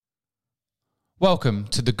Welcome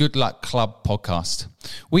to the Good Luck Club podcast.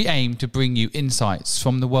 We aim to bring you insights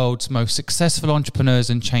from the world's most successful entrepreneurs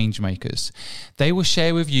and change makers. They will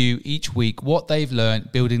share with you each week what they've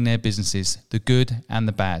learned building their businesses, the good and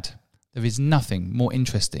the bad. There is nothing more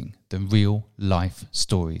interesting than real life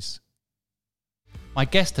stories. My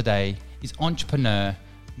guest today is entrepreneur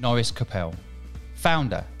Norris Capel,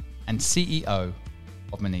 founder and CEO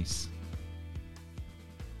of Monese.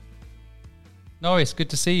 Norris, good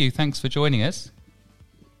to see you. Thanks for joining us.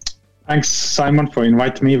 Thanks, Simon, for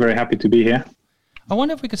inviting me. Very happy to be here. I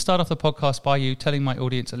wonder if we could start off the podcast by you telling my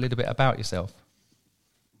audience a little bit about yourself.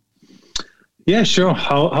 Yeah, sure.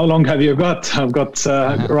 How long have you got? I've got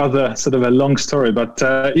rather sort of a long story, but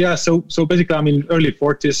so basically I'm in early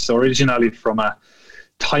 40s, originally from a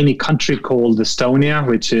tiny country called Estonia,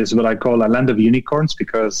 which is what I call a land of unicorns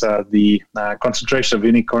because the concentration of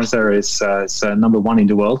unicorns there is number one in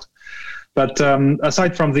the world. But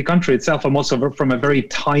aside from the country itself, I'm also from a very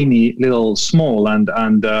tiny little small and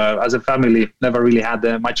as a family never really had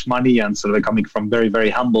much money and sort of coming from very, very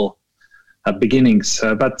humble beginnings.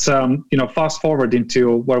 But fast forward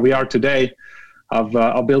into where we are today, I've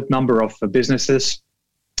built a number of businesses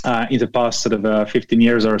in the past sort of 15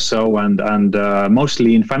 years or so and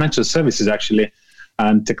mostly in financial services actually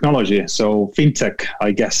and technology. So fintech,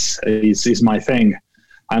 I guess, is my thing.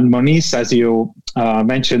 And Monese, as you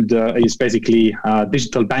mentioned, is basically a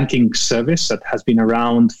digital banking service that has been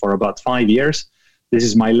around for about 5 years. This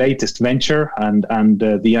is my latest venture, and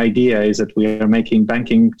the idea is that we are making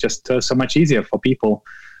banking just so much easier for people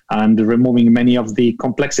and removing many of the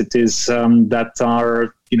complexities that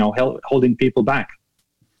are, holding people back.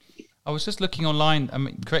 I was just looking online. I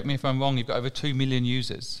mean, correct me if I'm wrong. You've got over 2 million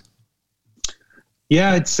users.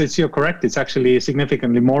 Yeah, you're correct. It's actually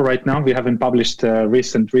significantly more right now. We haven't published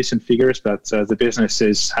recent figures, but the business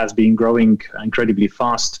has been growing incredibly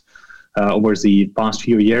fast over the past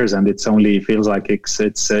few years, and it's only feels like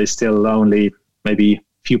it's still only maybe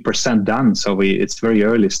few percent done. So it's very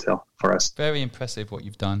early still for us. Very impressive what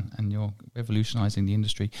you've done, and you're revolutionizing the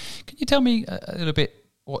industry. Can you tell me a little bit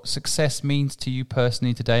what success means to you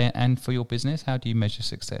personally today and for your business? How do you measure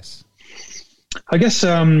success? I guess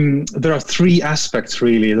there are three aspects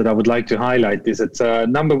really that I would like to highlight. Is that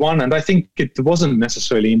number one, and I think it wasn't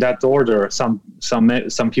necessarily in that order some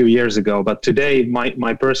few years ago, but today,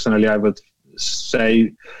 my personally, I would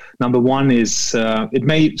say number one is it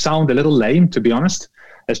may sound a little lame, to be honest,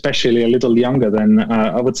 especially a little younger than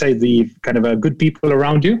I would say the kind of good people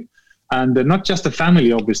around you, and not just the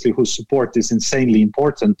family, obviously, whose support is insanely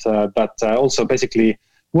important, but also basically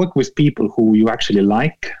work with people who you actually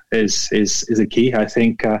like is a key, I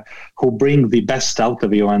think, who bring the best out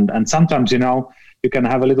of you. And sometimes, you can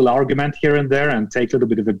have a little argument here and there and take a little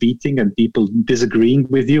bit of a beating and people disagreeing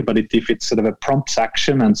with you. But if it's sort of a prompts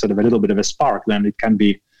action and sort of a little bit of a spark, then it can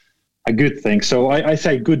be a good thing. So I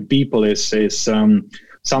say good people is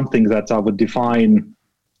something that I would define.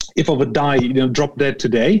 If I would die, drop dead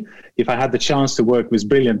today, if I had the chance to work with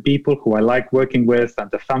brilliant people who I like working with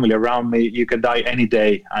and the family around me, you can die any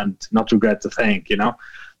day and not regret a thing,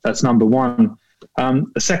 That's number one.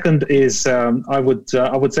 Second is I would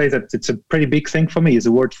say that it's a pretty big thing for me is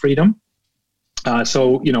the word freedom.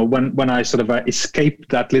 So, when I sort of escaped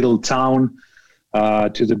that little town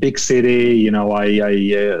to the big city, I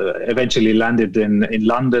eventually landed in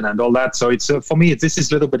London and all that. So it's for me, this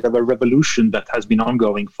is a little bit of a revolution that has been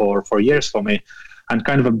ongoing for years for me, and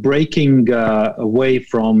kind of a breaking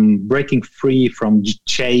free from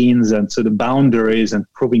chains and sort of boundaries and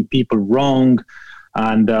proving people wrong,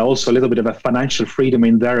 and also a little bit of a financial freedom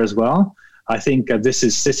in there as well. I think this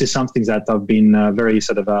is something that I've been very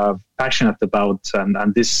sort of passionate about,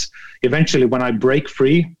 and this eventually, when I break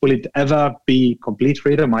free, will it ever be complete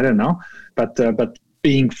freedom? I don't know, but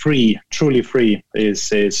being free, truly free, is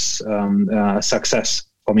a success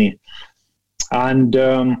for me. And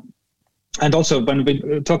also when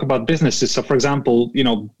we talk about businesses, so for example,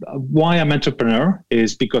 why I'm an entrepreneur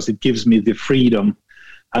is because it gives me the freedom.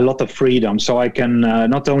 A lot of freedom, so I can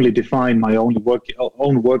not only define my own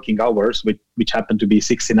working hours, which happen to be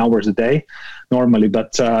 16 hours a day normally,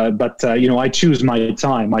 but I choose my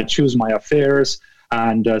time, I choose my affairs,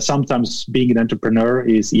 and sometimes being an entrepreneur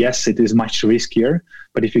it is much riskier,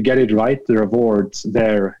 but if you get it right, the rewards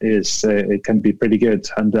there it can be pretty good,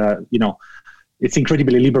 and it's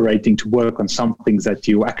incredibly liberating to work on something that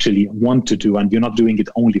you actually want to do, and you're not doing it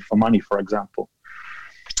only for money, for example.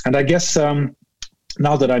 And I guess.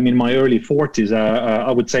 Now that I'm in my early 40s, I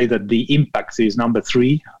would say that the impact is number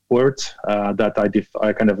three word that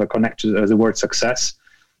I kind of connect to the word success.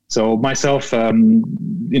 So myself,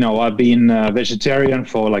 I've been a vegetarian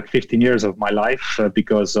for like 15 years of my life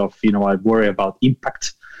because of, I worry about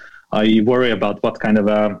impact. I worry about what kind of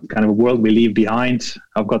a world we leave behind.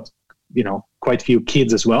 I've got, quite a few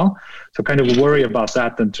kids as well. So kind of worry about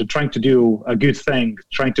that and trying to do a good thing,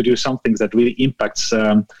 trying to do something that really impacts,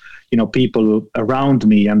 people around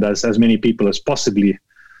me and as many people as possible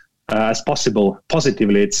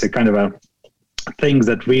positively. It's a kind of a thing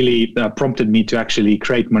that really prompted me to actually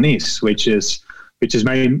create Moniz, which is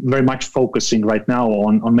very, very much focusing right now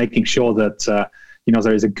on making sure that,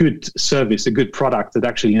 there is a good service, a good product that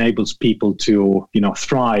actually enables people to,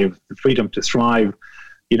 thrive, the freedom to thrive,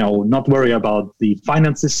 not worry about the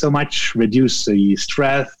finances so much, reduce the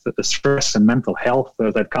stress and mental health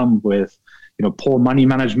that come with, poor money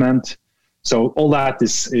management. So all that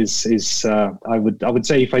is I would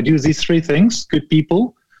say if I do these three things, good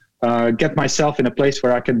people, get myself in a place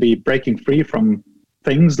where I can be breaking free from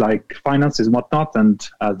things like finances and whatnot, and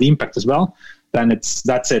the impact as well, then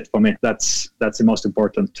that's it for me. That's the most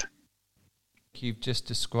important. You've just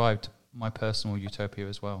described my personal utopia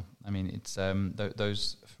as well. I mean, it's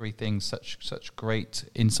those three things, such great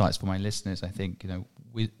insights for my listeners. I think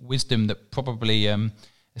wisdom that probably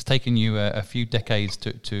has taken you a few decades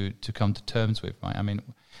to come to terms with. Right? I mean,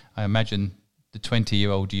 I imagine the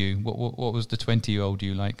 20-year-old you. What was the 20-year-old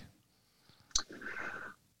you like?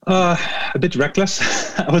 A bit reckless,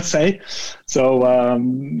 I would say. So,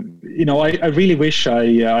 I really wish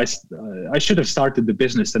I should have started the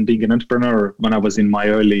business and being an entrepreneur when I was in my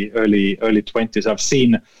early 20s. I've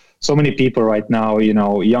seen so many people right now,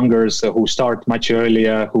 youngers who start much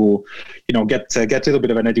earlier, who, get a little bit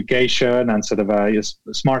of an education, and sort of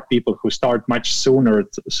smart people who start much sooner.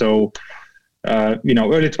 So,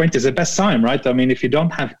 early 20s is the best time, right? I mean, if you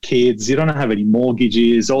don't have kids, you don't have any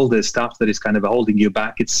mortgages, all this stuff that is kind of holding you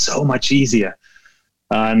back, it's so much easier.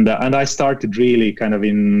 And I started really kind of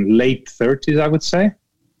in late 30s, I would say,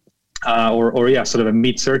 sort of a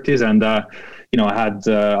mid 30s. And,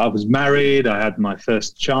 I was married, I had my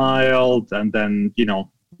first child. And then,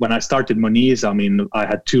 when I started Moniz, I mean, I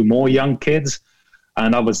had two more young kids.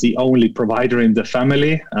 And I was the only provider in the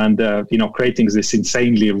family. And, creating this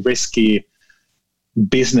insanely risky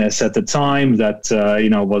business at the time that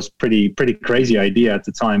was pretty crazy idea at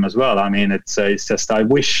the time as well. I mean, it's just I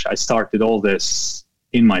wish I started all this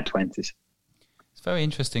in my 20s. It's a very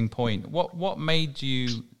interesting point. What made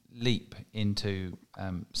you leap into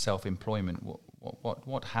self-employment?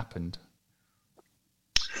 What happened?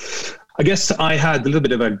 I guess I had a little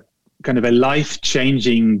bit of a kind of a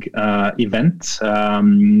life-changing event.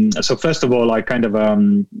 So first of all, I kind of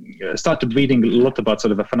started reading a lot about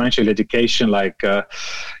sort of a financial education, like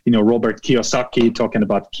Robert Kiyosaki talking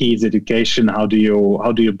about kids education. How do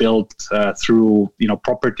you build through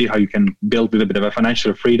property? How you can build a little bit of a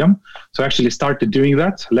financial freedom. So I actually started doing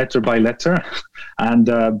that letter by letter, and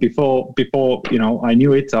before I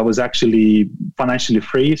knew it, I was actually financially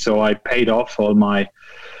free. So I paid off all my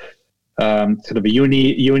sort of a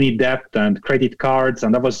uni debt and credit cards,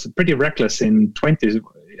 and I was pretty reckless in 20s.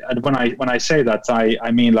 And when I say that,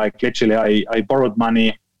 I mean like literally I borrowed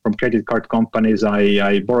money from credit card companies.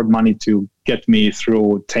 I borrowed money to get me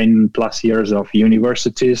through 10 plus years of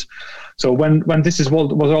universities. So when this was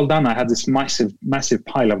all done, I had this massive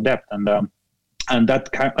pile of debt, and that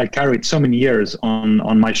I carried so many years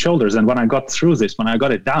on my shoulders. And when I got through this, when I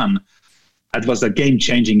got it done, it was a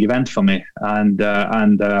game-changing event for me, and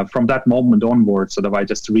from that moment onwards, sort of, I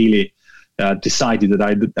just really decided that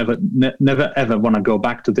I never ever want to go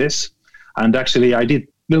back to this. And actually, I did a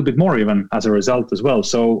little bit more even as a result as well.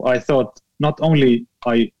 So I thought, not only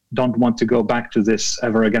I don't want to go back to this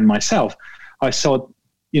ever again myself, I thought,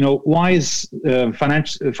 why is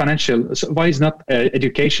why is not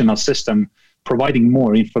educational system providing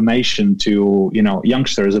more information to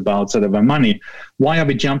youngsters about sort of money? Why are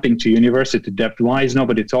we jumping to university debt? Why is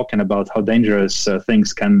nobody talking about how dangerous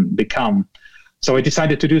things can become? So I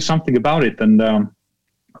decided to do something about it. And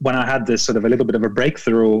when I had this sort of a little bit of a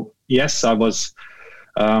breakthrough, yes, I was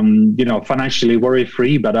financially worry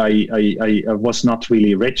free, but I was not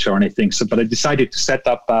really rich or anything. So, but I decided to set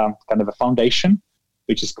up kind of a foundation,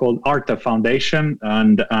 which is called Arta Foundation,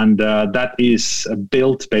 and that is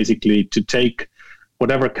built basically to take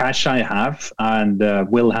whatever cash I have and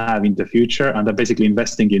will have in the future, and I'm basically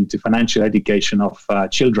investing into financial education of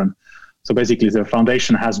children. So basically, the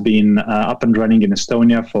foundation has been up and running in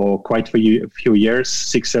Estonia for quite a few years,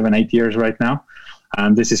 6, 7, 8 years right now,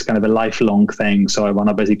 and this is kind of a lifelong thing. So I want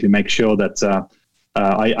to basically make sure that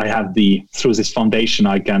I have through this foundation,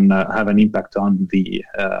 I can have an impact on the,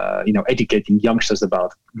 educating youngsters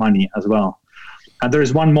about money as well. And there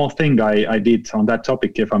is one more thing I did on that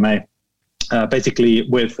topic, if I may. Basically,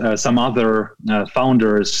 with some other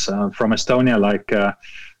founders from Estonia, like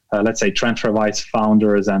let's say TrendFairWise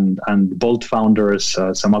founders and Bolt founders,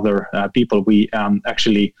 some other people, we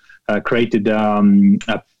actually created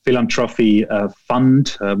a philanthropy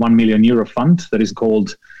fund, €1 million fund that is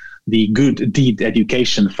called the Good Deed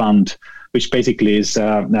Education Fund, which basically is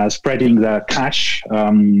spreading the cash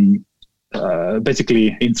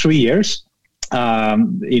basically in 3 years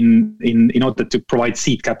in order to provide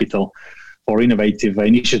seed capital for innovative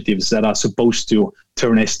initiatives that are supposed to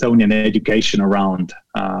turn Estonian education around,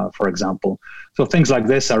 for example. So things like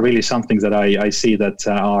this are really something that I see that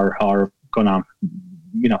are gonna,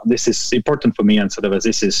 this is important for me, and sort of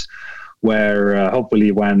this is where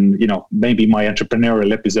hopefully when, maybe my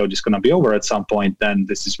entrepreneurial episode is going to be over at some point, then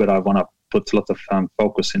this is where I want to put a lot of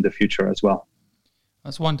focus in the future as well.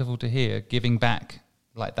 That's wonderful to hear, giving back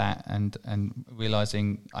like that and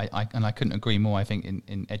realizing I couldn't agree more. I think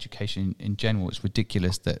in education in general, it's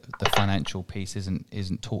ridiculous that the financial piece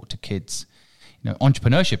isn't taught to kids.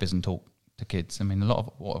 Entrepreneurship isn't taught to kids. I mean, a lot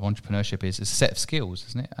of what entrepreneurship is a set of skills,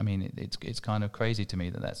 isn't it? I mean, it's kind of crazy to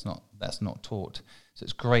me that's not taught. So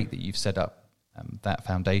it's great that you've set up that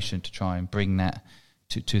foundation to try and bring that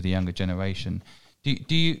to the younger generation.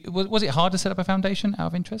 Was it hard to set up a foundation out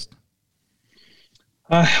of interest?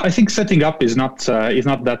 I think setting up is not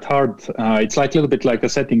that hard. It's like a little bit like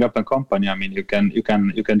setting up a company. I mean, you can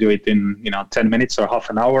do it in 10 minutes or half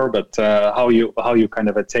an hour, but how you kind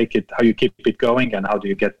of take it, how you keep it going, and how do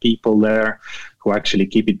you get people there who actually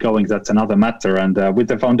keep it going? That's another matter. And with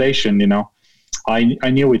the foundation, I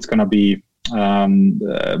knew it's going to be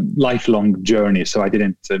lifelong journey, so I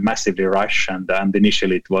didn't massively rush, and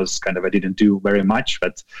initially it was kind of I didn't do very much,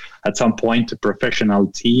 but at some point a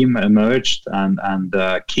professional team emerged, and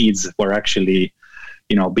kids were actually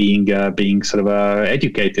being sort of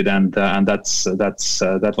educated, and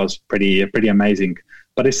that was pretty amazing.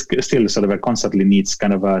 But it's still sort of constantly needs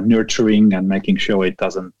kind of a nurturing and making sure it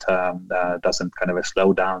doesn't kind of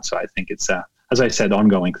slow down. So I think it's as I said,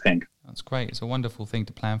 ongoing thing. That's great. It's a wonderful thing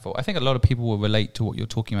to plan for. I think a lot of people will relate to what you're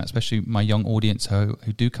talking about, especially my young audience who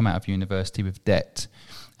do come out of university with debt,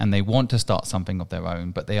 and they want to start something of their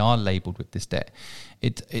own, but they are labelled with this debt.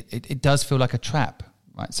 It does feel like a trap,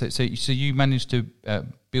 right? So you managed to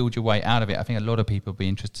build your way out of it. I think a lot of people will be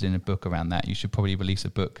interested in a book around that. You should probably release a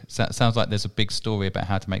book. So it sounds like there's a big story about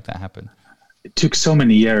how to make that happen. It took so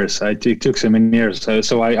many years. It took so many years.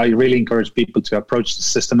 So I really encourage people to approach this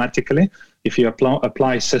systematically. If you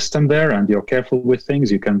apply system there and you're careful with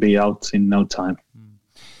things, you can be out in no time.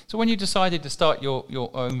 So when you decided to start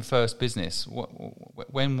your own first business,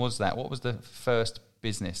 when was that? What was the first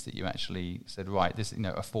business that you actually said, right, this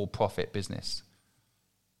a for-profit business?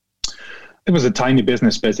 It was a tiny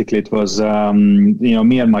business, basically. It was,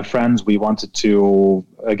 me and my friends, we wanted to,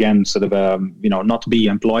 again, sort of, not be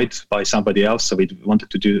employed by somebody else. So we wanted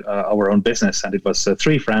to do our own business. And it was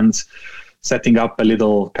 3 friends setting up a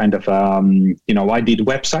little kind of, I did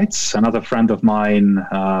websites. Another friend of mine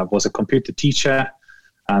was a computer teacher.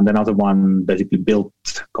 And another one basically built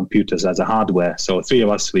computers as a hardware. So 3 of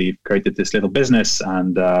us, we created this little business.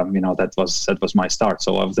 And, that was my start.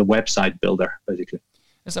 So I was a website builder, basically.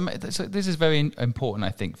 So this is very important,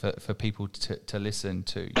 I think, for people to listen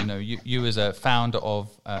to. You as a founder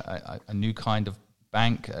of a new kind of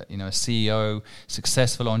bank, a CEO,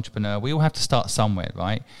 successful entrepreneur, we all have to start somewhere,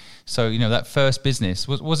 right? So, that first business,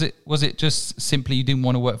 was it just simply you didn't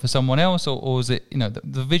want to work for someone else, or was it,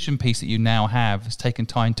 the vision piece that you now have has taken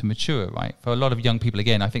time to mature, right? For a lot of young people,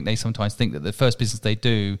 again, I think they sometimes think that the first business they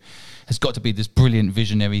do has got to be this brilliant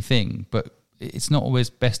visionary thing, but it's not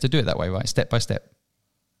always best to do it that way, right? Step by step.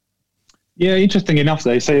 Yeah, interesting enough,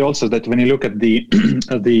 they say also that when you look at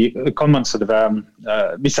the common sort of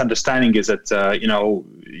misunderstanding is that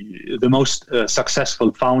the most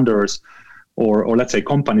successful founders or let's say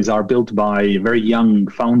companies are built by very young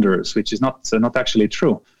founders, which is not actually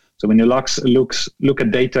true. So when you look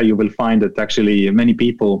at data, you will find that actually many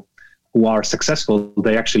people who are successful,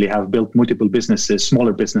 they actually have built multiple businesses,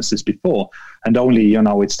 smaller businesses before, and only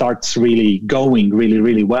it starts really going really,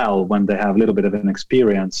 really well when they have a little bit of an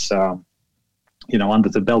experience. Under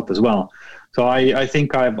the belt as well. So I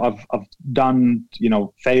think I've done,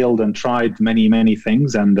 failed and tried many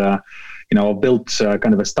things, and, built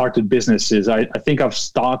kind of a started businesses. I think I've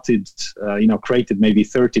started, created maybe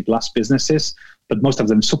 30 plus businesses, but most of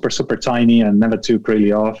them super, super tiny and never took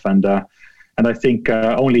really off. And I think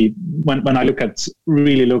only when I look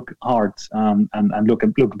hard and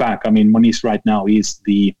look back, I mean, Moniz right now is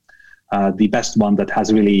the best one that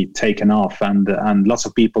has really taken off, and lots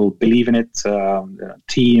of people believe in it.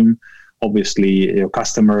 Team, obviously your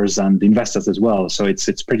customers and investors as well. So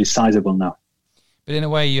it's pretty sizable now. But in a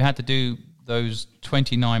way, you had to do those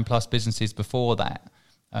 29 plus businesses before that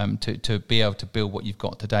to be able to build what you've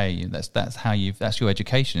got today. That's your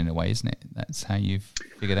education in a way, isn't it? That's how you've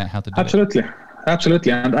figured out how to do it.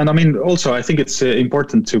 Absolutely. And I mean, also, I think it's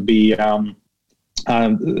important to be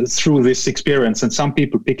through this experience, and some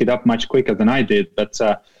people pick it up much quicker than I did, but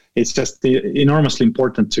it's just enormously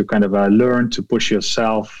important to kind of learn to push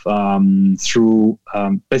yourself through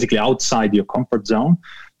basically outside your comfort zone.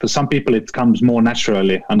 For some people, it comes more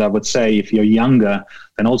naturally. And I would say if you're younger,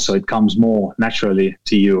 then also it comes more naturally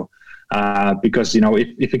to you. Because,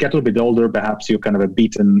 if you get a little bit older, perhaps you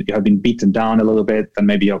have been beaten down a little bit, and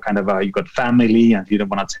maybe you're you've got family and you don't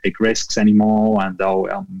want to take risks anymore. And,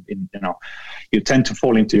 you tend to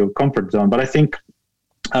fall into your comfort zone. But I think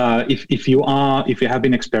if you have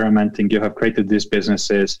been experimenting, you have created these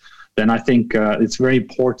businesses, then I think it's very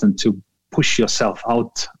important to push yourself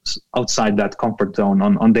outside that comfort zone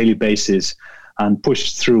on daily basis and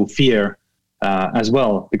push through fear as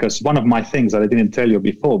well. Because one of my things that I didn't tell you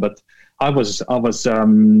before, but I was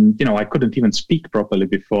I couldn't even speak properly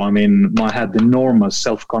before. I mean, I had enormous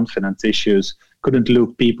self-confidence issues, couldn't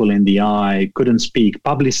look people in the eye, couldn't speak.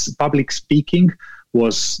 Public speaking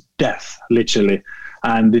was death, literally.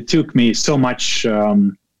 And it took me so much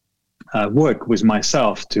work with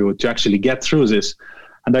myself to actually get through this.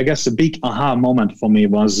 And I guess a big aha moment for me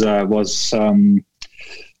was I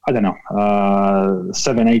don't know,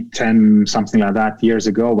 7, 8, 10, something like that years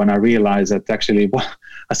ago, when I realized that actually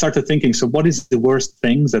I started thinking, so what is the worst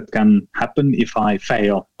things that can happen if I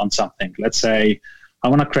fail on something? Let's say I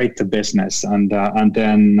want to create a business and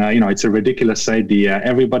then, it's a ridiculous idea.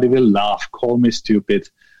 Everybody will laugh, call me stupid.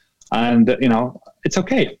 And, it's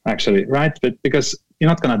okay, actually, right? But because you're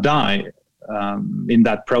not going to die in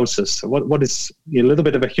that process. What is a little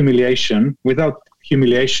bit of a humiliation? Without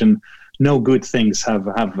humiliation, no good things have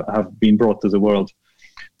been brought to the world.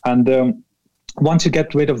 And once you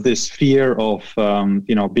get rid of this fear of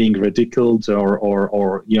being ridiculed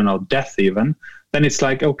or death even, then it's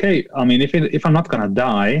like, okay, I mean, if I'm not going to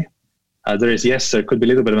die, there could be a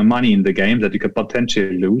little bit of money in the game that you could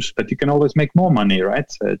potentially lose, but you can always make more money, right?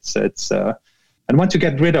 And once you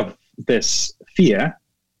get rid of this fear,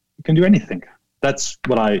 you can do anything. That's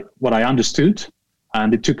what I understood.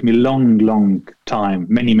 And it took me long time,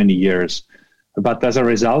 many years. But as a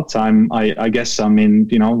result, I guess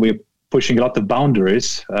we're pushing a lot of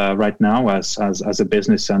boundaries right now as a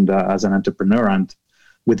business and as an entrepreneur. And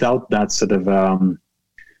without that sort of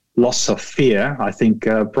loss of fear, I think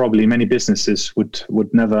probably many businesses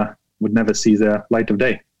would never see the light of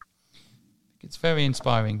day. It's very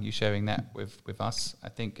inspiring, you sharing that with us. I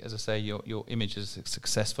think, as I say, your image as a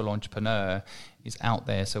successful entrepreneur is out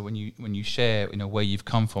there. So when you share, where you've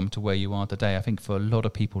come from to where you are today, I think for a lot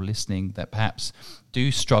of people listening that perhaps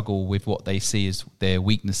do struggle with what they see as their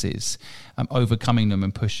weaknesses, overcoming them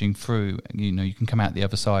and pushing through, you can come out the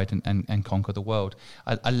other side and conquer the world.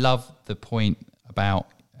 I love the point about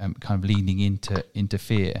kind of leaning into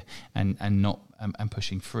fear and not and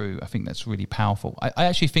pushing through. I think that's really powerful. I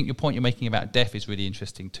actually think your point you're making about death is really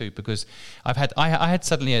interesting too, because I had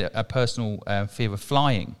suddenly a personal fear of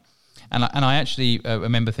flying, and I actually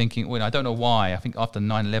remember thinking, well, I don't know why. I think after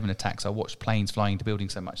 9/11 attacks, I watched planes flying into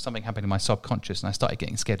buildings so much. Something happened in my subconscious, and I started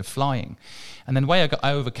getting scared of flying. And then the way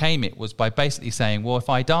I overcame it was by basically saying, well, if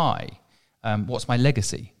I die, what's my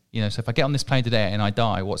legacy? So if I get on this plane today and I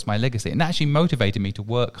die, what's my legacy? And that actually motivated me to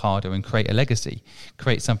work harder and create a legacy,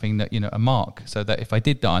 create something that, a mark, so that if I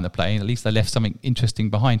did die on the plane, at least I left something interesting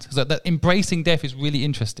behind. So that embracing death is really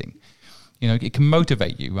interesting. It can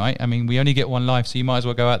motivate you, right? I mean, we only get one life, so you might as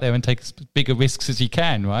well go out there and take as bigger risks as you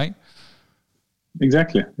can, right?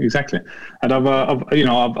 Exactly. And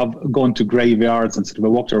I've gone to graveyards and sort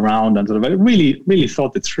of walked around and sort of really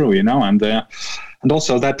thought it through, and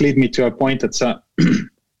also that led me to a point that's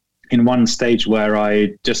in one stage where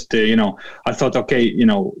I just, I thought, okay,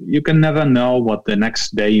 you can never know what the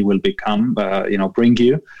next day will bring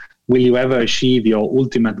you. Will you ever achieve your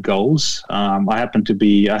ultimate goals? I happen to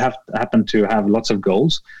have lots of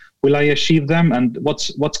goals. Will I achieve them? And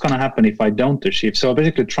what's going to happen if I don't achieve? So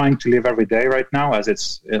basically trying to live every day right now as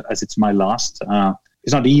it's my last.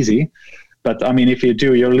 It's not easy. But I mean, if you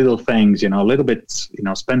do your little things, a little bit,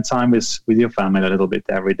 spend time with your family a little bit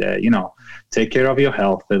every day, take care of your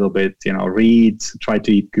health a little bit, read, try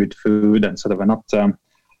to eat good food and sort of not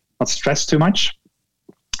stress too much.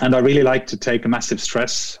 and I really like to take a massive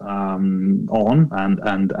stress on,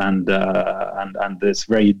 and it's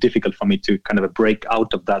very difficult for me to kind of break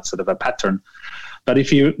out of that sort of a pattern. But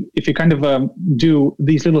if you kind of do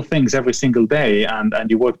these little things every single day and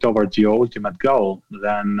you work towards your ultimate goal,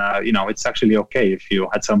 then it's actually okay if you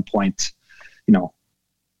at some point,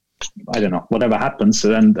 I don't know, whatever happens,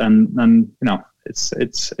 and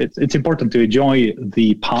it's important to enjoy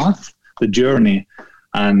the path, the journey,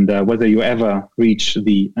 and whether you ever reach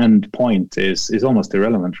the end point is almost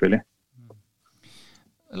irrelevant, really.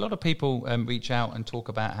 A lot of people reach out and talk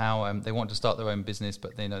about how they want to start their own business,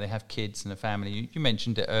 but they have kids and a family. You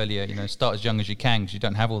mentioned it earlier. Start as young as you can because you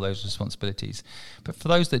don't have all those responsibilities. But for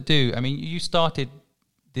those that do, I mean, you started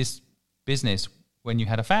this business when you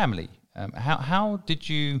had a family. How did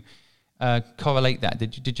you correlate that?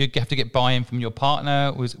 Did you have to get buy-in from your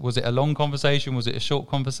partner? Was it a long conversation? Was it a short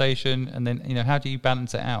conversation? And then how do you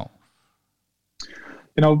balance it out?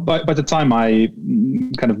 By the time I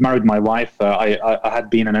kind of married my wife, I had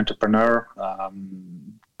been an entrepreneur,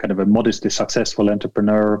 kind of a modestly successful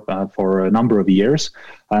entrepreneur for a number of years.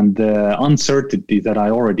 And the uncertainty that I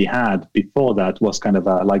already had before that was kind of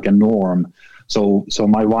like a norm. So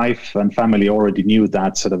my wife and family already knew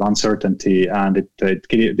that sort of uncertainty, and it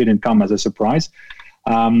didn't come as a surprise.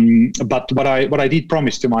 But what I did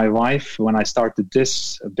promise to my wife when I started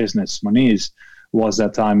this business, Moniz, was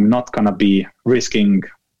that I'm not going to be risking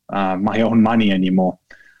my own money anymore.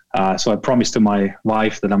 So I promised to my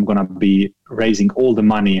wife that I'm going to be raising all the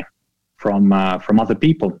money from other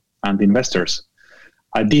people and investors.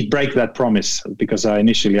 I did break that promise because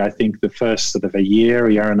initially, I think the first sort of a year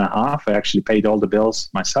and a half, I actually paid all the bills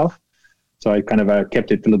myself. So I kind of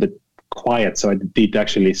kept it a little bit quiet. So I did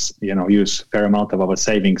actually, use a fair amount of our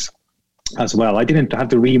savings as well. I didn't have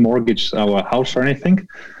to remortgage our house or anything.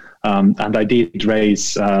 And I did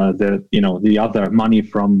raise the other money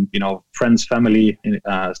from friends, family,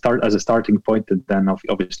 start as a starting point, and then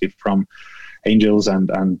obviously from angels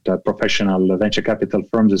and professional venture capital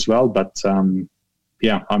firms as well. But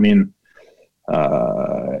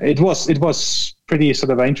it was pretty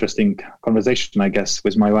sort of an interesting conversation, I guess,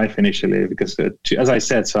 with my wife initially, because as I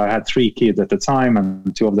said, so I had 3 kids at the time,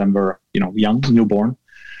 and 2 of them were young, newborn.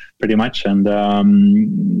 Pretty much, and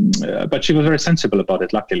but she was very sensible about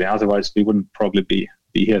it. Luckily, otherwise we wouldn't probably be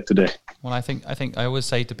here today. Well, I think I always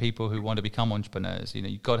say to people who want to become entrepreneurs,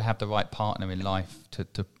 you've got to have the right partner in life to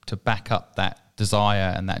back up that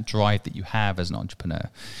desire and that drive that you have as an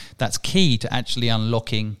entrepreneur. That's key to actually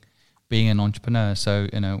unlocking being an entrepreneur. So,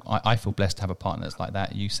 I feel blessed to have a partner that's like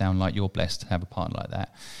that. You sound like you're blessed to have a partner like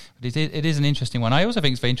that. But it is an interesting one. I also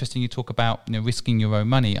think it's very interesting you talk about risking your own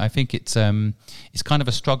money. I think it's kind of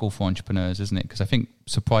a struggle for entrepreneurs, isn't it? Because I think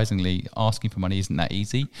surprisingly asking for money isn't that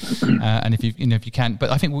easy. And if you can,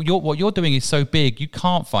 but I think what you're doing is so big, you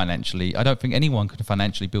can't financially. I don't think anyone can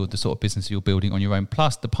financially build the sort of business you're building on your own.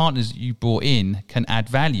 Plus, the partners you brought in can add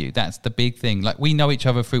value. That's the big thing. Like, we know each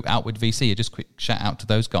other through Outward VC. Just quick shout out to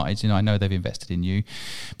those guys. I know they've invested in you,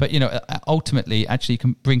 but ultimately, actually, you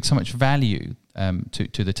can bring so much value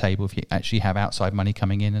to the table if you actually have outside money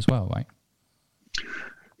coming in as well, right?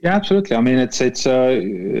 Yeah, absolutely. I mean, it's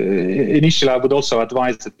initially I would also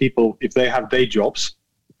advise that people, if they have day jobs,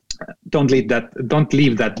 don't leave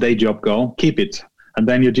that day job go. Keep it, and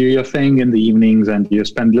then you do your thing in the evenings, and you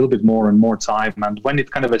spend a little bit more and more time. And when it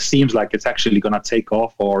kind of seems like it's actually going to take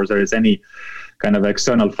off, or there is any kind of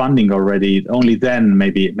external funding already, only then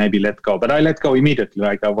maybe let go. But I let go immediately.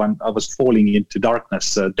 Like I was falling into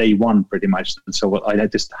darkness day one pretty much, and so I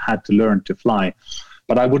just had to learn to fly.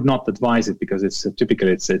 But I would not advise it because it's a bit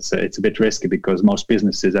risky, because most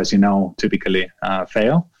businesses, as you know, typically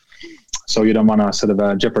fail. So you don't want to sort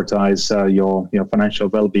of jeopardize your financial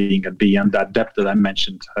well-being and be in that debt that I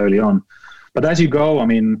mentioned early on. But as you go, I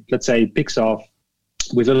mean, let's say it picks off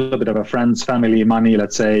with a little bit of a friend's family money.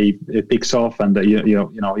 Let's say it picks off, and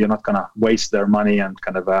you're not going to waste their money and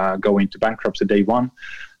kind of go into bankruptcy day one.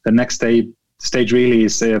 The next stage really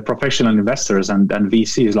is professional investors and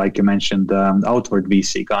VCs, like you mentioned, outward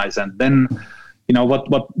VC guys. And then,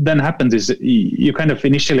 what then happens is you kind of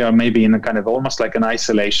initially are maybe in a kind of almost like an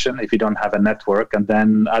isolation if you don't have a network. And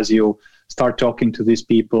then as you start talking to these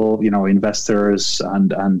people, investors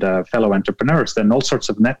and fellow entrepreneurs, then all sorts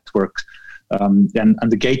of networks and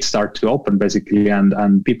the gates start to open basically,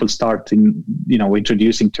 and people start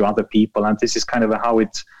introducing to other people. And this is kind of how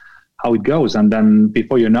it goes. And then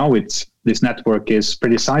before you know it, this network is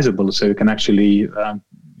pretty sizable, so you can actually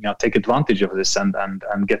take advantage of this and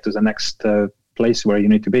get to the next place where you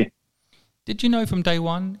need to be. Did you know from day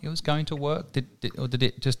one it was going to work? Or did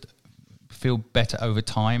it just feel better over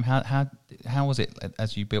time? How was it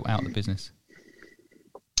as you built out the business?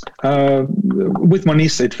 With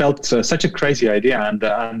Moniz, it felt such a crazy idea, and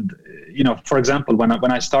for example, when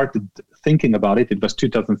I started thinking about it, it was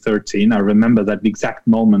 2013. I remember that exact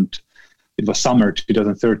moment. It was summer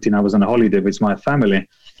 2013. I was on a holiday with my family,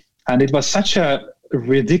 and it was such a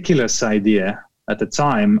ridiculous idea at the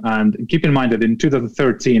time. And keep in mind that in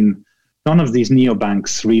 2013, none of these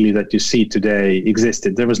neobanks really that you see today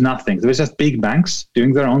existed. There was nothing. There was just big banks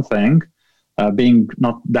doing their own thing. Being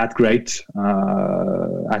not that great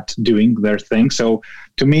at doing their thing. So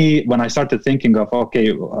to me, when I started thinking of,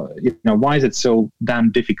 okay, why is it so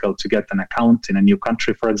damn difficult to get an account in a new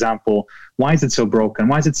country, for example? Why is it so broken?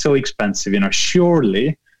 Why is it so expensive?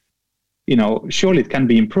 Surely it can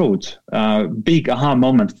be improved. Big aha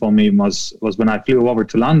moment for me was when I flew over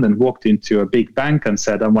to London, walked into a big bank and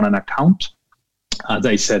said, I want an account.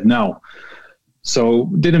 They said no. So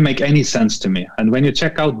didn't make any sense to me. And when you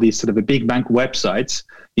check out these sort of the big bank websites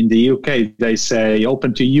in the UK, they say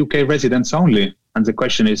open to UK residents only. And the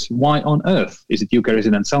question is, why on earth is it UK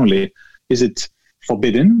residents only? Is it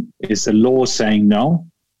forbidden? Is the law saying no?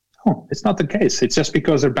 Oh, it's not the case. It's just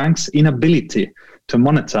because the bank's inability to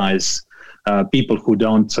monetize people who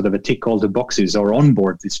don't sort of tick all the boxes or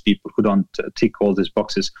onboard these people who don't tick all these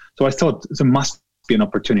boxes. So I thought there must be an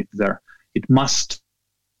opportunity there. It must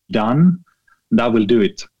be done. That will do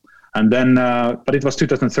it. And then, but it was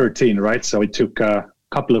 2013, right? So it took a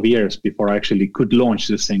couple of years before I actually could launch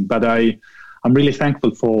this thing. But I'm really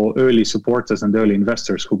thankful for early supporters and early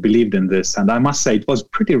investors who believed in this. And I must say, it was a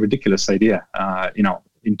pretty ridiculous idea,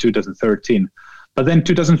 in 2013. But then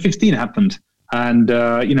 2015 happened, and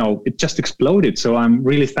it just exploded. So I'm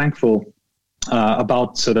really thankful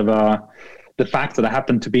about sort of the fact that I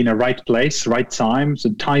happened to be in the right place, right time.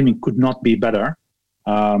 So timing could not be better.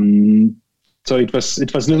 So it was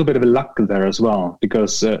a little bit of a luck there as well,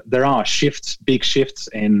 because there are big shifts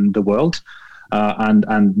in the world,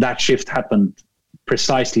 and that shift happened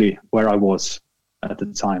precisely where I was at the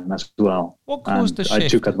time as well. What caused the shift? I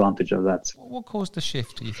took advantage of that. What caused the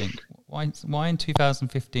shift, do you think? Why in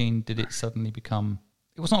 2015 did it suddenly become?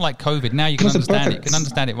 It was not like COVID. Now you can understand it. You can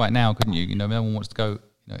understand it right now, couldn't you? No one wants to go.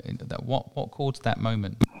 Into that. What caused that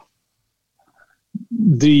moment?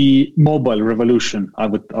 The mobile revolution. I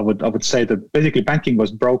would say that basically banking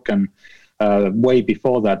was broken way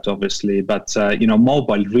before that, obviously, but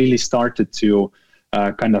mobile really started to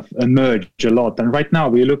kind of emerge a lot. And right now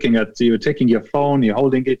we're looking at you're taking your phone, you're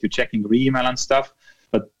holding it, you're checking your email and stuff.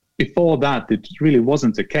 But before that, it really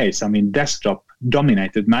wasn't the case. I mean, desktop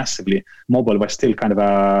dominated massively. Mobile was still kind of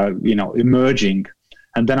emerging.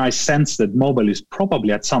 And then I sensed that mobile is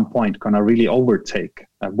probably at some point going to really overtake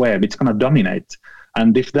web. It's going to dominate.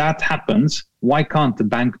 And if that happens, why can't the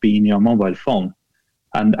bank be in your mobile phone?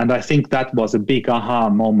 And I think that was a big aha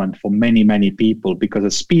moment for many, many people, because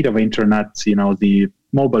the speed of internet, the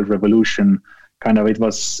mobile revolution,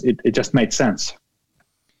 it just made sense.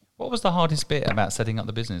 What was the hardest bit about setting up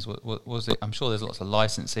the business? Was it? I'm sure there's lots of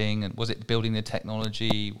licensing, and was it building the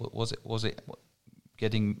technology? Was it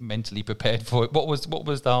getting mentally prepared for it? What was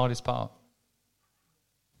the hardest part?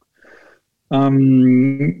 I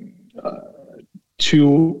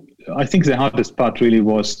think the hardest part really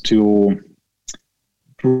was to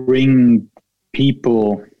bring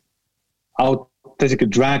people out, basically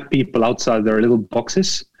drag people outside their little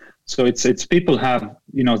boxes. So it's people have,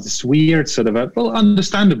 this weird sort of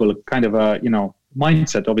understandable kind of a,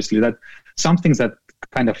 mindset, obviously, that some things that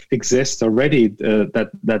kind of exist already,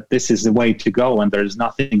 that this is the way to go, and there's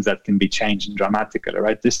nothing that can be changed dramatically,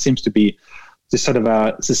 right? This seems to be this sort of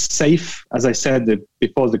it's a safe, as I said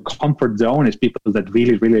before, the comfort zone is people that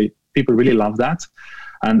people really love that.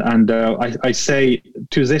 And I say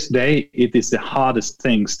to this day, it is the hardest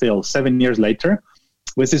thing still, 7 years later,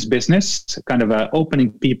 with this business, kind of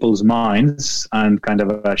opening people's minds and kind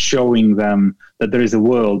of showing them that there is a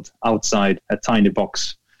world outside a tiny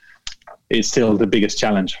box. It's still the biggest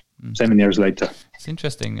challenge 7 years later. It's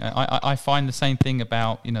interesting. I find the same thing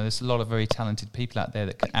about, there's a lot of very talented people out there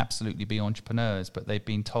that can absolutely be entrepreneurs, but they've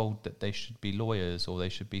been told that they should be lawyers or they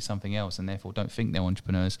should be something else, and therefore don't think they're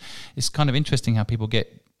entrepreneurs. It's kind of interesting how people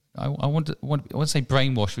get, I want to say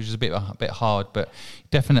brainwashed, which is a bit hard, but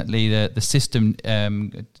definitely the system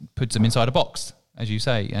puts them inside a box, as you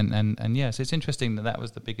say, and yes, it's interesting that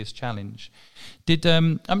was the biggest challenge.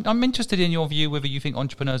 I'm interested in your view whether you think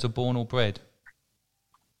entrepreneurs are born or bred.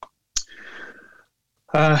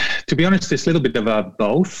 To be honest, it's a little bit of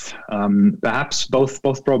both. Perhaps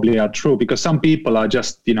both probably are true, because some people are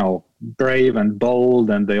just, brave and bold,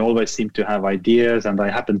 and they always seem to have ideas. And I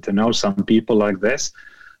happen to know some people like this.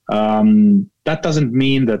 That doesn't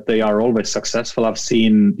mean that they are always successful. I've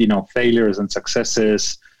seen, failures and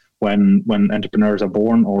successes when entrepreneurs are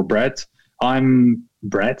born or bred. I'm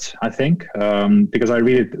bred, I think, because I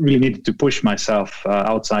really needed to push myself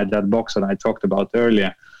outside that box that I talked about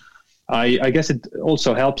earlier. I guess it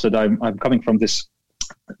also helps that I'm coming from this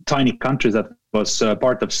tiny country that was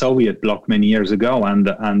part of Soviet bloc many years ago, and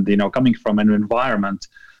coming from an environment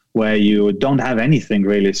where you don't have anything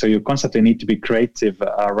really, so you constantly need to be creative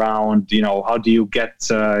around how do you get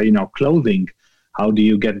clothing, how do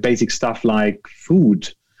you get basic stuff like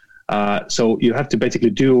food. So you have to basically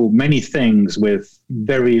do many things with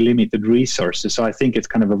very limited resources. So I think it's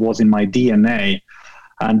kind of was in my DNA,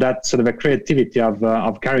 and that sort of a creativity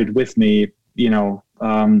I've carried with me,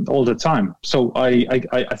 all the time. So I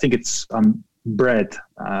think it's bred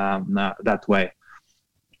that way.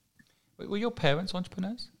 Were your parents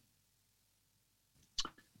entrepreneurs?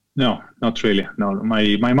 No, not really. No,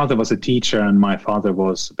 my mother was a teacher, and my father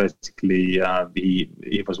was basically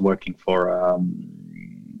he was working for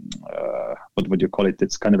what would you call it?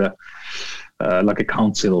 It's kind of a like a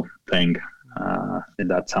council thing in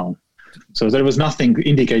that town. So there was nothing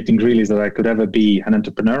indicating really that I could ever be an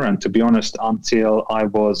entrepreneur. And to be honest, until I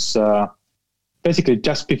was basically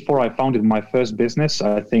just before I founded my first business,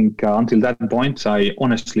 I think until that point, I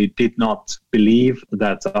honestly did not believe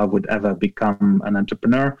that I would ever become an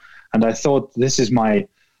entrepreneur. And I thought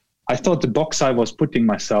I thought the box I was putting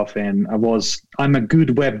myself in I'm a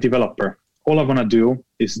good web developer. All I want to do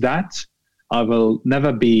is that. I will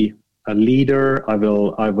never be a leader. I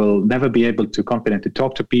will never be able to confidently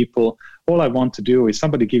talk to people. All I want to do is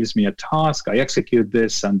somebody gives me a task, I execute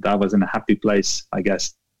this, and I was in a happy place, I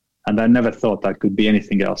guess. And I never thought I could be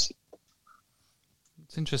anything else.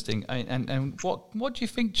 It's interesting. And what do you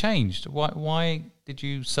think changed? Why did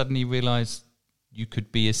you suddenly realize you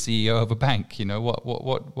could be a CEO of a bank?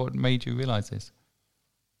 What made you realize this?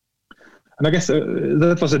 And I guess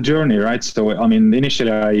that was a journey, right? So, I mean,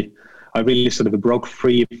 initially I really sort of broke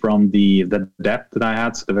free from the debt that I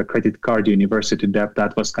had, sort of a credit card university debt.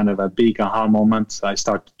 That was kind of a big aha moment. I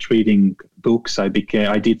started reading books. I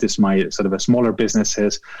did this my sort of a smaller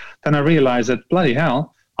businesses. Then I realized that bloody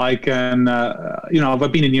hell, I can,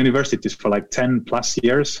 I've been in universities for like 10 plus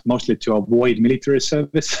years, mostly to avoid military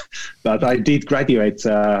service. But I did graduate.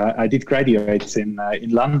 In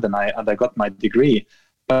London, and I got my degree.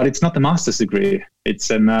 But it's not a master's degree. I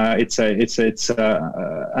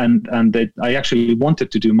actually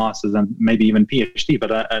wanted to do masters and maybe even PhD.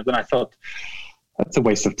 But then I thought that's a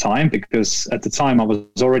waste of time, because at the time I was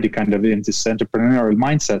already kind of in this entrepreneurial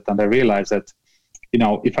mindset, and I realized that,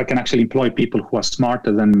 if I can actually employ people who are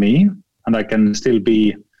smarter than me, and I can still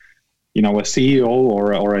be, a CEO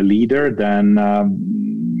or a leader, then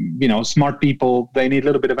smart people, they need a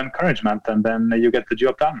little bit of encouragement, and then you get the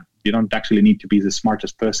job done. You don't actually need to be the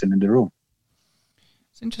smartest person in the room.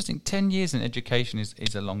 It's interesting. 10 years in education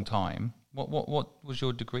is a long time. What was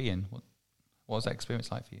your degree in? What was that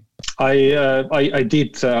experience like for you? I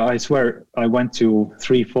did. I swear I went to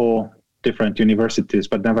 3-4 different universities,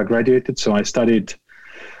 but never graduated. So I studied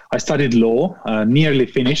law, nearly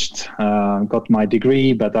finished, got my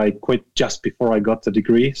degree, but I quit just before I got the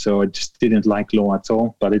degree. So I just didn't like law at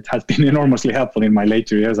all, but it has been enormously helpful in my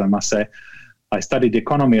later years, I must say. I studied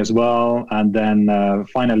economy as well, and then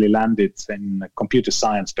finally landed in computer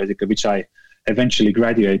science, basically, which I eventually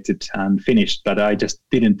graduated and finished, but I just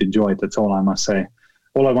didn't enjoy it at all, I must say.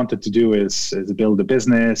 All I wanted to do is build a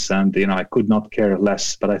business, and, I could not care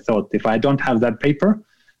less. But I thought, if I don't have that paper,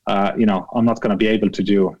 I'm not going to be able to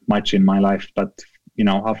do much in my life. But,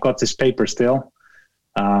 I've got this paper still,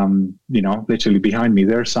 literally behind me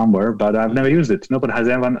there somewhere, but I've never used it. Nobody has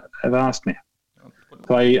ever asked me.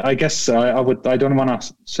 So I guess I don't want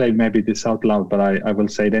to say maybe this out loud, but I will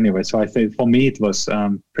say it anyway. So I think for me, it was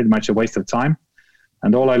pretty much a waste of time.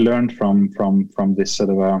 And all I learned from this sort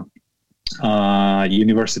of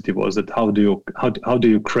university was that how do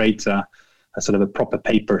you create a sort of a proper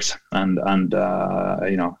papers, and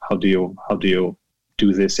how do you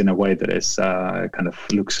do this in a way that is kind of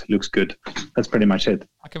looks good. That's pretty much it.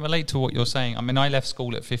 I can relate to what you're saying. I mean, I left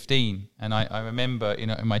school at 15, and I remember, in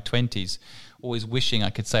my 20s, always wishing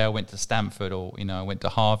I could say I went to Stanford, or, I went to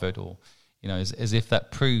Harvard, or, as if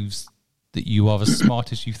that proves that you are as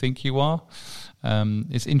smart as you think you are.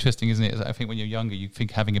 It's interesting, isn't it? I think when you're younger, you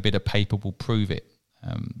think having a bit of paper will prove it.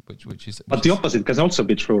 But the opposite can also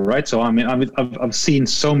be true, right? So I mean, I've seen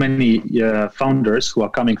so many founders who are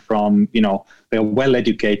coming from, they're well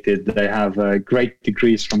educated, they have great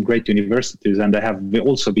degrees from great universities, and they have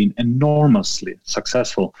also been enormously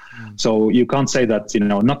successful. So you can't say that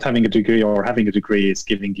not having a degree or having a degree is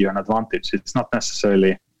giving you an advantage. It's not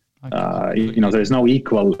necessarily There's no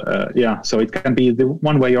equal. So it can be the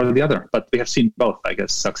one way or the other. But we have seen both, I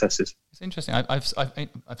guess, successes. It's interesting. I've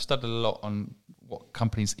studied a lot on what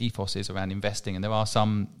companies' ethos is around investing, and there are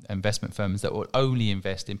some investment firms that will only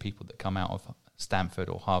invest in people that come out of Stanford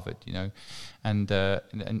or Harvard, and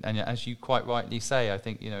as you quite rightly say, I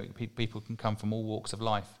think people can come from all walks of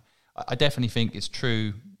life. I definitely think it's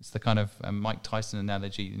true. It's the kind of Mike Tyson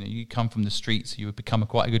analogy. You come from the streets, you would become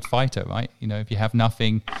quite a good fighter, right? If you have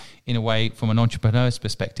nothing, in a way, from an entrepreneur's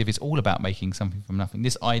perspective, it's all about making something from nothing.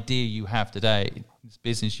 This idea you have today, this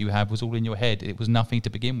business you have, was all in your head. It was nothing to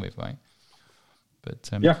begin with, right? But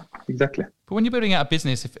yeah, exactly. But when you're building out a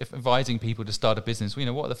business, if advising people to start a business,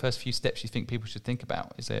 what are the first few steps you think people should think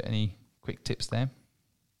about? Is there any quick tips there?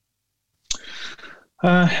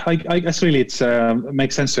 I guess really it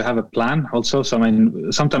makes sense to have a plan also. So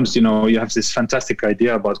sometimes you have this fantastic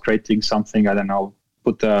idea about creating something. I don't know,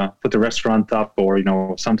 put a restaurant up, or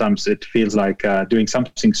sometimes it feels like doing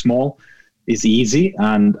something small is easy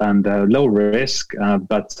and low risk.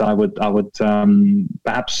 But I would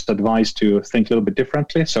perhaps advise to think a little bit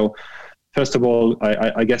differently. So first of all,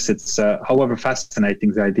 I guess it's however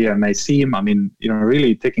fascinating the idea may seem,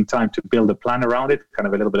 really taking time to build a plan around it, kind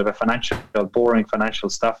of a little bit of a boring financial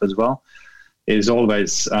stuff as well, is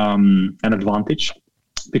always an advantage,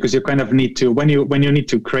 because you kind of need to, when you need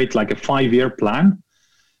to create like a 5-year plan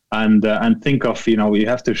and think of, you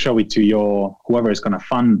have to show it to your, whoever is going to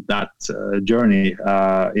fund that journey,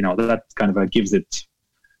 that kind of gives it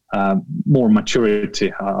more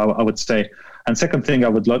maturity, I would say. And second thing I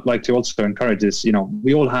would like to also encourage is,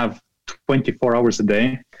 we all have 24 hours a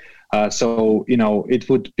day. So it's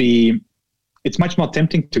much more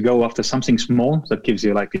tempting to go after something small that gives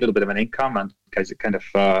you like a little bit of an income and kind of,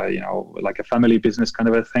 like a family business kind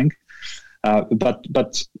of a thing.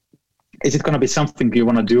 But is it going to be something you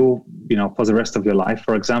want to do, for the rest of your life?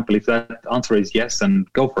 For example, if that answer is yes, then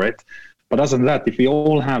go for it. But other than that, if we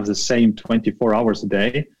all have the same 24 hours a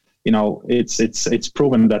day, it's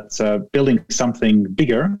proven that building something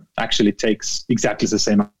bigger actually takes exactly the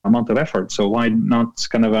same amount of effort. So why not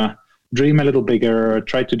kind of dream a little bigger,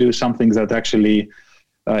 try to do something that actually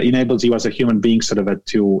enables you as a human being sort of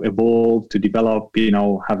to evolve, to develop,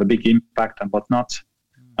 have a big impact and whatnot,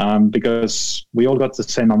 because we all got the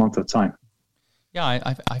same amount of time.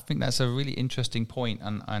 Yeah, I think that's a really interesting point,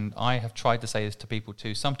 and I have tried to say this to people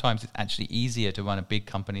too. Sometimes it's actually easier to run a big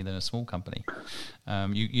company than a small company.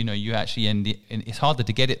 You actually it's harder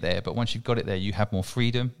to get it there, but once you've got it there, you have more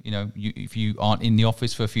freedom. If you aren't in the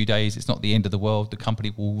office for a few days, it's not the end of the world. The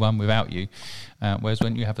company will run without you. Whereas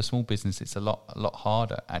when you have a small business, it's a lot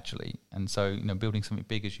harder actually. And so building something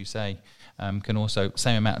big, as you say, can also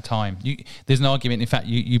same amount of time. There's an argument. In fact,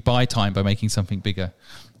 you buy time by making something bigger.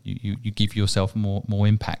 You give yourself more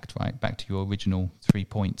impact, right? Back to your original 3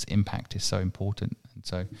 points, impact is so important. And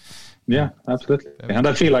so, yeah, absolutely. And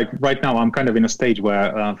I feel like right now I'm kind of in a stage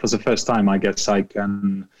where for the first time, I guess I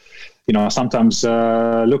can, sometimes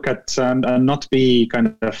look at and not be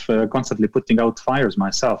kind of constantly putting out fires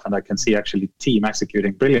myself. And I can see actually team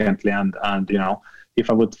executing brilliantly. And if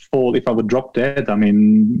I would drop dead,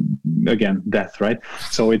 again, death, right?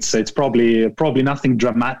 So it's probably nothing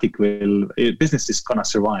dramatic. Business is gonna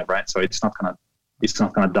survive, right? So it's not gonna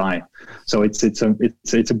die. So it's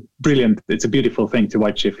a beautiful thing to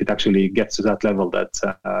watch if it actually gets to that level that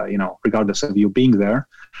regardless of you being there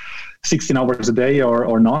 16 hours a day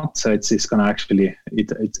or not, it's gonna actually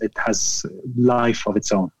it has life of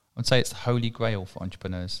its own. I'd say it's the holy grail for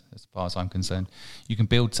entrepreneurs, as far as I'm concerned. You can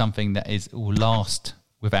build something that will last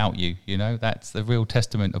without you. That's the real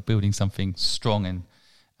testament of building something strong and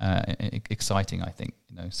exciting, I think.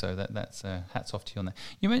 So that's hats off to you on that.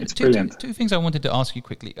 You mentioned two things I wanted to ask you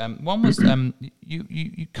quickly. One was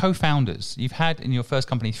you co-founders. You've had in your first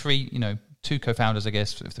company two co-founders, I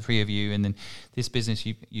guess, the three of you, and then this business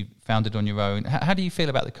you founded on your own. How do you feel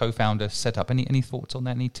about the co-founder setup? Any thoughts on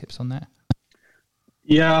that? Any tips on that?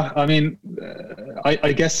 Yeah,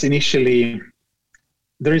 I guess initially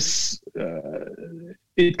there is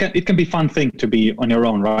it can be fun thing to be on your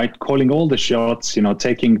own, right? Calling all the shots,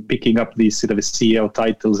 picking up these sort of CEO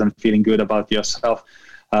titles and feeling good about yourself.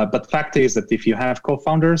 But the fact is that if you have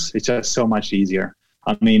co-founders, it's just so much easier.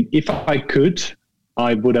 If I could,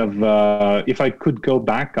 I would have. If I could go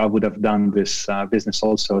back, I would have done this business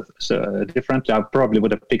also differently. I probably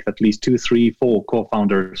would have picked at least 2, 3, 4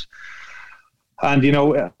 co-founders. And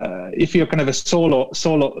if you're kind of a solo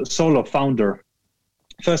founder,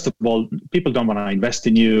 first of all, people don't want to invest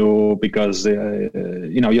in you because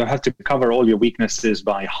you have to cover all your weaknesses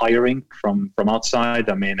by hiring from outside.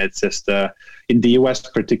 I mean, it's just in the US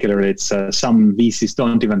particularly, it's some VCs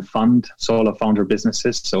don't even fund solo founder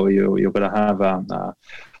businesses, so you're gonna have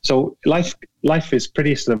so life is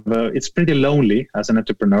pretty it's pretty lonely as an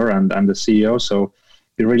entrepreneur and the CEO. So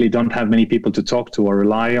you really don't have many people to talk to or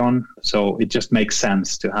rely on. So it just makes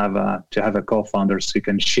sense to have a co-founder so you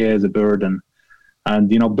can share the burden.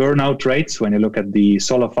 And burnout rates, when you look at the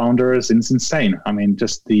solo founders, it's insane. I mean,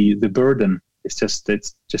 just the burden it's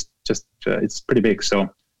pretty big. So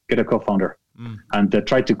get a co-founder and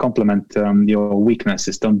try to complement your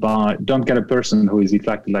weaknesses. Don't get a person who is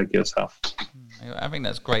exactly like yourself. I think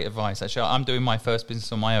that's great advice. Actually, I'm doing my first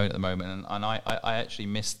business on my own at the moment, and I actually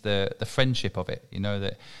miss the friendship of it.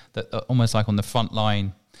 That almost like on the front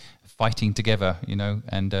line, fighting together.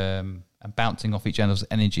 And bouncing off each other's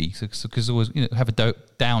energy. Because always have a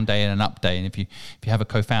down day and an up day, and if you have a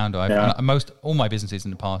co-founder, all my businesses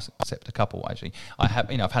in the past, except a couple actually,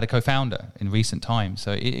 I've had a co-founder in recent times.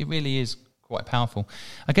 So it really is quite powerful.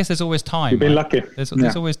 I guess there's always time. You've been lucky. There's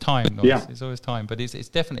always time. There's always time. But it's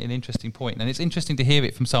definitely an interesting point, and it's interesting to hear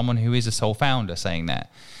it from someone who is a sole founder saying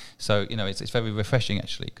that. So it's very refreshing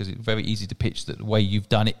actually, because it's very easy to pitch that the way you've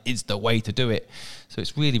done it is the way to do it. So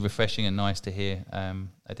it's really refreshing and nice to hear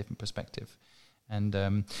a different perspective. And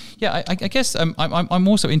I guess I'm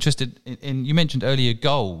also interested in you mentioned earlier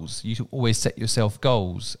goals. You always set yourself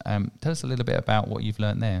goals. Tell us a little bit about what you've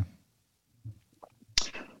learned there.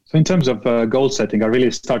 So in terms of goal setting, I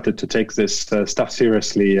really started to take this stuff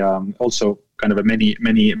seriously. Also, kind of many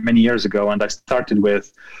years ago, and I started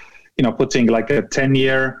with, putting like a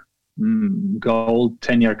 10-year goal,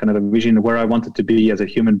 10-year kind of a vision where I wanted to be as a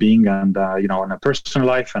human being, and in a personal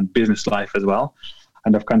life and business life as well.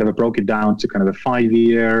 And I've kind of broke it down to kind of a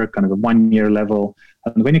 5-year, kind of a 1-year level.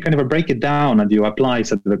 And when you kind of break it down and you apply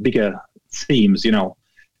sort of the bigger themes, you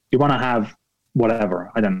want to have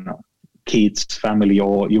whatever, I don't know, kids, family,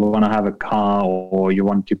 or you want to have a car, or you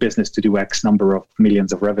want your business to do X number of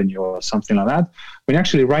millions of revenue or something like that. When you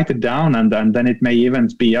actually write it down, and then it may even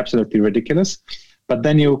be absolutely ridiculous, but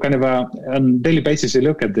then you kind of on a daily basis, you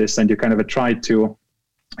look at this and you kind of try to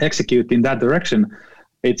execute in that direction.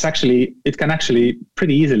 It can actually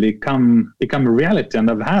pretty easily become a reality. And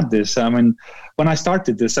I've had this. I mean, when I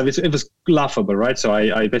started this, it was laughable, right? So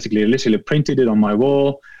I basically literally printed it on my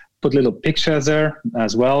wall, put little pictures there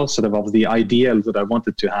as well, sort of the ideal that I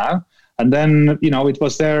wanted to have. And then, it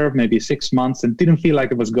was there maybe 6 months and didn't feel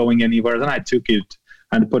like it was going anywhere. Then I took it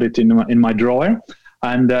and put it in my drawer.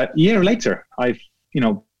 And a year later, I,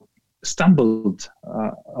 stumbled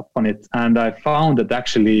upon it. And I found that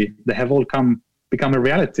actually they have all become a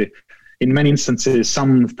reality. In many instances,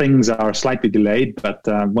 some things are slightly delayed, but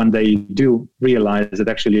when they do realize that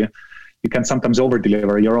actually you can sometimes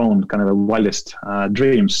over-deliver your own kind of wildest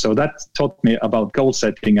dreams. So that taught me about goal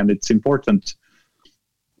setting, and it's important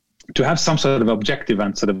to have some sort of objective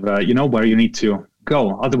and sort of, where you need to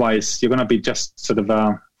go. Otherwise, you're going to be just sort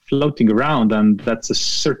of floating around, and that's a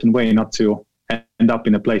certain way not to end up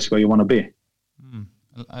in a place where you want to be.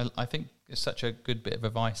 I think it's such a good bit of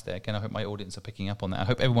advice there. Again, I hope my audience are picking up on that. I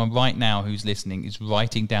hope everyone right now who's listening is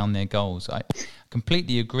writing down their goals. I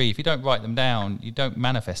completely agree. If you don't write them down, you don't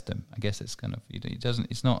manifest them. I guess it's kind of,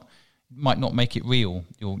 might not make it real.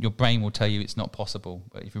 Your brain will tell you it's not possible,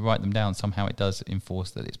 but if you write them down, somehow it does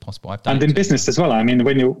enforce that it's possible. And in business as well. I mean,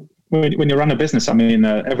 when you run a business, I mean,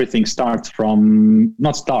 everything but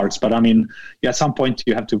I mean, at some point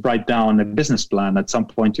you have to write down a business plan. At some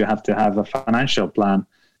point you have to have a financial plan.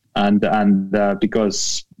 And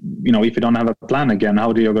because, if you don't have a plan again,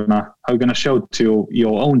 how are you gonna show to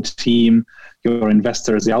your own team, your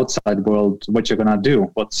investors, the outside world, what you're gonna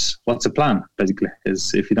do? What's the plan? Basically,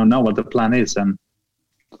 is if you don't know what the plan is, then.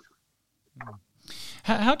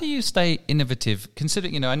 How do you stay innovative?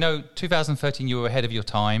 Considering, I know 2013 you were ahead of your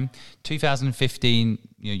time. 2015,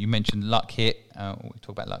 you mentioned luck hit. We'll talk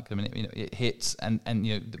about luck in a minute. It hits, and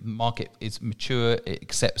the market is mature. It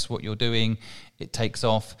accepts what you're doing. It takes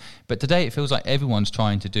off. But today it feels like everyone's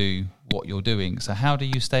trying to do what you're doing. So how do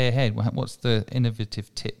you stay ahead? What's the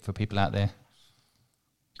innovative tip for people out there?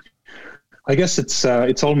 I guess it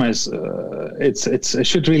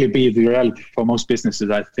should really be the reality for most businesses.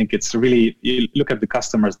 I think it's really, you look at the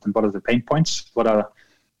customers and what are the pain points? What are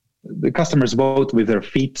the customers vote with their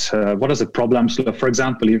feet? What are the problems? For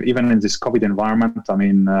example, even in this COVID environment, I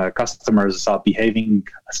mean, customers are behaving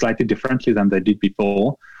slightly differently than they did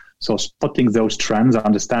before. So spotting those trends,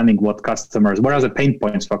 understanding what are the pain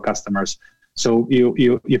points for customers? So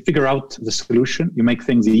you figure out the solution, you make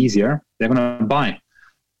things easier, they're going to buy.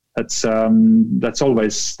 That's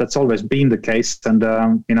always been the case, and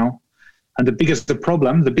and the bigger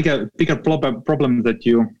problem that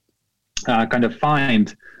you kind of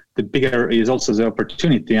find, the bigger is also the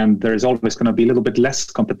opportunity, and there is always going to be a little bit less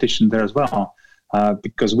competition there as well,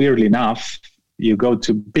 because weirdly enough, you go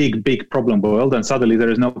to big problem world, and suddenly there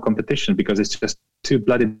is no competition because it's just too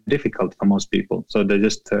bloody difficult for most people. So they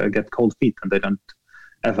just get cold feet and they don't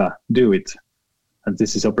ever do it. And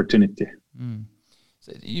this is opportunity. Mm.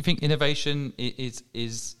 So you think innovation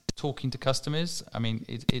is talking to customers? I mean,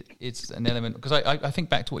 it's an element, because I think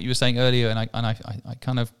back to what you were saying earlier, and I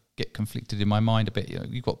kind of get conflicted in my mind a bit.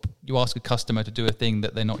 You ask a customer to do a thing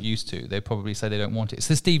that they're not used to, they probably say they don't want it. It's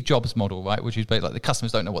the Steve Jobs model, right? Which is like the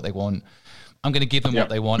customers don't know what they want. I'm going to give them what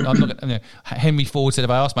they want. I'm not going to, Henry Ford said,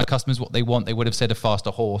 if I asked my customers what they want, they would have said a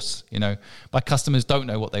faster horse. My customers don't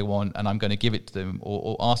know what they want, and I'm going to give it to them,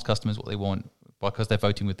 or ask customers what they want. Because they're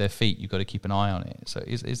voting with their feet, you've got to keep an eye on it. So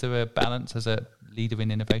is there a balance as a leader in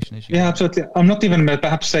innovation? Yeah, absolutely. I'm not even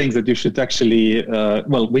perhaps saying that you should actually,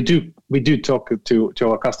 we do talk to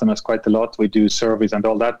our customers quite a lot. We do surveys and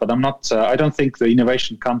all that, but I don't think the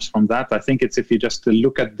innovation comes from that. I think it's if you just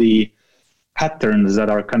look at the patterns that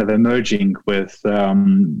are kind of emerging with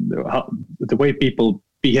the way people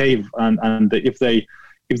behave, and if they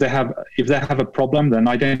have a problem, then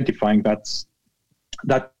identifying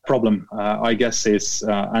that problem, I guess, is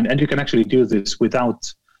and you can actually do this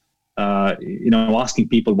without asking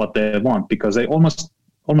people what they want, because they almost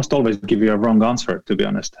always give you a wrong answer, to be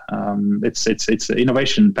honest. It's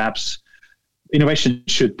innovation. Perhaps innovation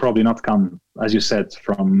should probably not come, as you said,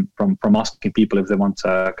 from asking people if they want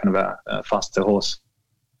kind of a faster horse.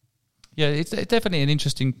 Yeah, it's definitely an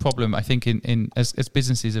interesting problem, I think, in as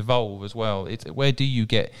businesses evolve as well. Where do you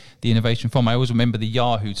get the innovation from? I always remember the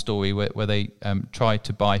Yahoo story where they tried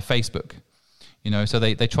to buy Facebook. So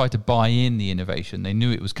they tried to buy in the innovation. They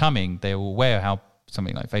knew it was coming. They were aware how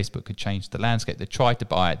something like Facebook could change the landscape. They tried to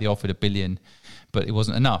buy it. They offered $1 billion, but it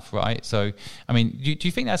wasn't enough, right? So, I mean, do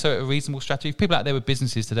you think that's a reasonable strategy? If people out there with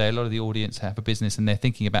businesses today, a lot of the audience have a business and they're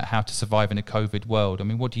thinking about how to survive in a COVID world. I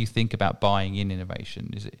mean, what do you think about buying in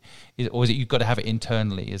innovation? Is it you've got to have it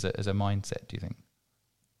internally as a mindset, do you think?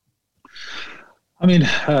 I mean,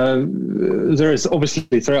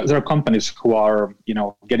 there are companies who are,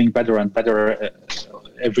 getting better and better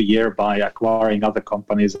every year by acquiring other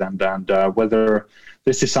companies, and whether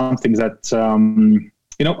this is something that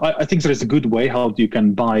I think there is a good way how you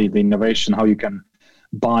can buy the innovation, how you can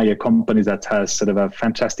buy a company that has sort of a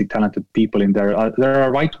fantastic, talented people in there. There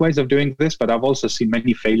are right ways of doing this, but I've also seen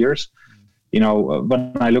many failures.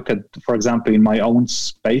 When I look at, for example, in my own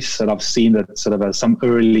space, that I've seen that sort of some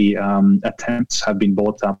early attempts have been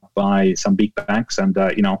bought up by some big banks, and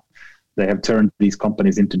they have turned these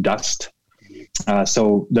companies into dust.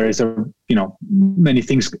 So there is many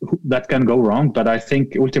things that can go wrong, but I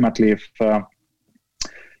think ultimately,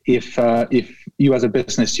 if you as a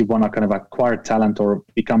business, you want to kind of acquire talent or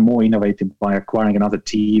become more innovative by acquiring another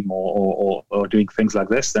team or doing things like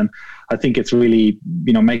this, then I think it's really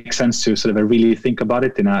makes sense to sort of really think about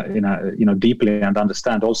it in a deeply, and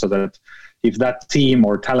understand also that if that team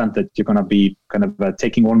or talent that you're going to be kind of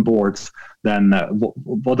taking on board, then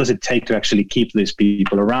what does it take to actually keep these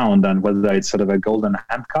people around, and whether it's sort of a golden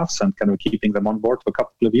handcuffs and kind of keeping them on board for a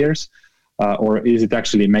couple of years. Or is it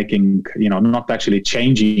actually making, not actually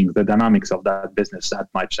changing the dynamics of that business that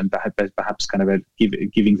much, and perhaps kind of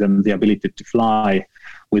giving them the ability to fly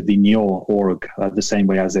with the new org the same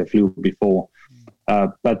way as they flew before.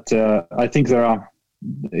 But I think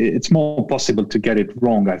it's more possible to get it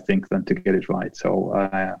wrong, I think, than to get it right. So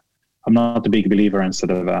I'm not a big believer in sort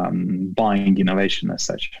of buying innovation as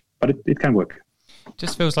such, but it can work.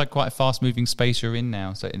 Just feels like quite a fast-moving space you're in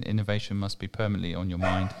now, so innovation must be permanently on your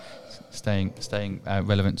mind. Staying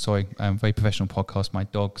relevant. Sorry, very professional podcast. My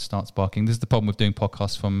dog starts barking. This is the problem with doing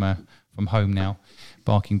podcasts from home now.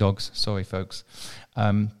 Barking dogs. Sorry, folks.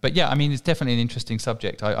 But yeah, I mean, it's definitely an interesting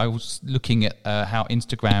subject. I was looking at how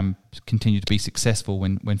Instagram continued to be successful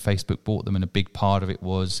when Facebook bought them, and a big part of it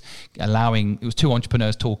was it was two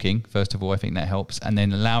entrepreneurs talking. First of all, I think that helps, and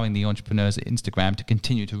then allowing the entrepreneurs at Instagram to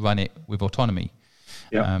continue to run it with autonomy.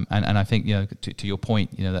 Yeah. And I think, to your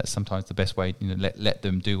point, that's sometimes the best way. Let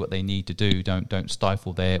them do what they need to do. Don't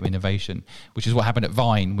stifle their innovation, which is what happened at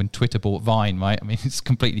Vine when Twitter bought Vine, right? I mean,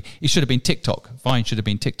 it should have been TikTok. Vine should have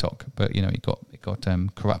been TikTok, but it got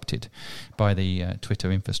corrupted by the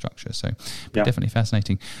Twitter infrastructure. So Definitely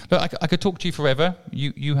fascinating. Look, I could talk to you forever.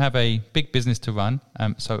 You have a big business to run.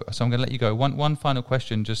 So I'm going to let you go. One final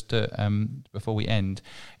question just before we end.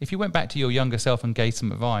 If you went back to your younger self and gave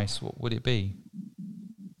some advice, what would it be?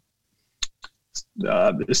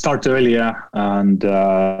 start earlier and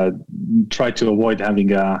try to avoid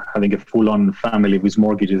having a full-on family with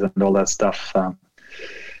mortgages and all that stuff.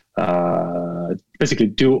 Basically,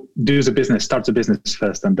 do the business, start the business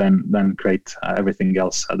first, and then create everything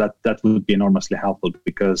else. That would be enormously helpful,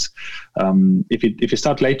 because if you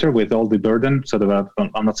start later with all the burden, sort of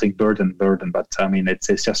I'm not saying burden, but I mean it's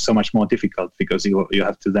just so much more difficult, because you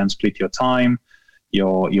have to then split your time,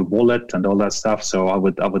 your wallet, and all that stuff. So I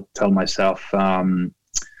would tell myself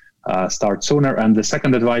start sooner. And the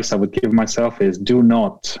second advice I would give myself is do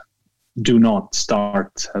not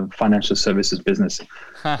start a financial services business.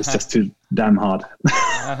 It's just too damn hard.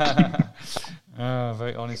 Oh,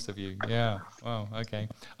 very honest of you. Yeah. Well, okay.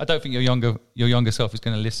 I don't think your younger self is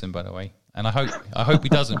going to listen, by the way, and I hope he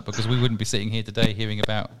doesn't, because we wouldn't be sitting here today hearing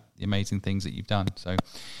about the amazing things that you've done. So,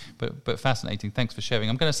 but fascinating. Thanks for sharing.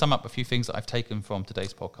 I'm going to sum up a few things that I've taken from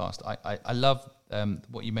today's podcast. I love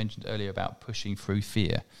what you mentioned earlier about pushing through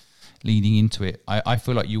fear, leading into it. I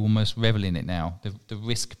feel like you almost revel in it now. The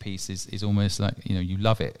risk piece is almost like, you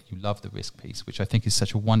love it. You love the risk piece, which I think is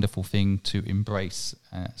such a wonderful thing to embrace.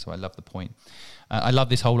 So I love the point. I love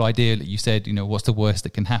this whole idea that you said, what's the worst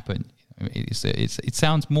that can happen? It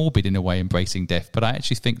sounds morbid in a way, embracing death, but I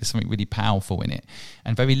actually think there's something really powerful in it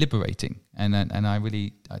and very liberating. And I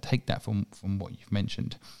take that from what you've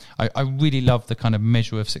mentioned. I really love the kind of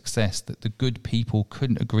measure of success that the good people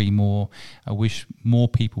couldn't agree more. I wish more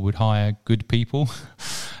people would hire good people,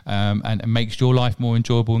 and makes your life more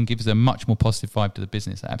enjoyable and gives a much more positive vibe to the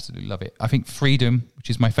business. I absolutely love it. I think freedom, which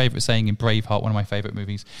is my favorite saying in Braveheart, one of my favorite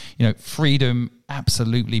movies, freedom,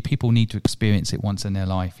 absolutely, people need to experience it once in their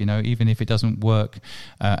life, even if it doesn't work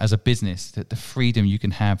as a business, that the freedom you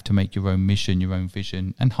can have to make your own mission, your own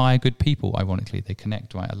vision, and hire good people. Ironically, they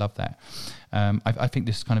connect, right? I love that. I think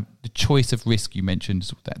this kind of the choice of risk you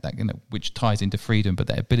mentioned, that which ties into freedom, but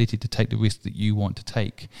that ability to take the risk that you want to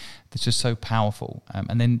take, that's just so powerful.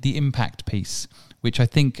 And then the impact piece, which I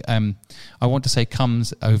think I want to say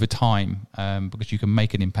comes over time, because you can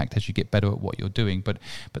make an impact as you get better at what you're doing. But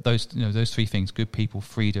those those three things, good people,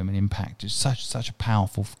 freedom, and impact, is such a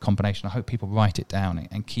powerful combination. I hope people write it down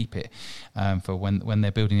and keep it for when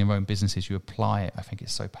they're building their own businesses. You apply it. I think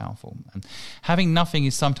it's so powerful. And having nothing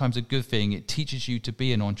is sometimes a good thing. It teaches you to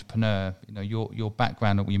be an entrepreneur. Your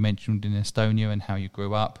background that we mentioned in Estonia and how you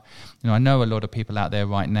grew up. I know a lot of people out there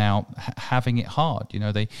right now having it hard.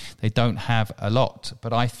 They don't have a lot.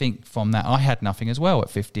 But I think from that, I had nothing as well. At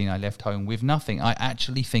 15, I left home with nothing. I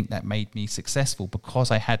actually think that made me successful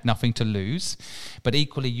because I had nothing to lose. But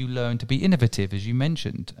equally, you learn to be innovative, as you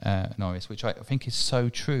mentioned, Norris, which I think is so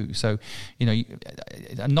true. So,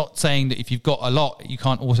 I'm not saying that if you've got a lot, you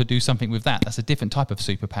can't also do something with that. That's a different type of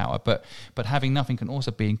superpower. But having nothing can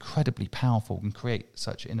also be incredibly powerful and create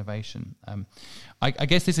such innovation. I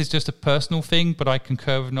guess this is just a personal thing, but I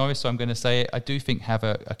concur with Norris, so I'm going to say it. I do think have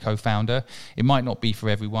a co-founder. It might not be for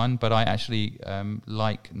everyone, but I actually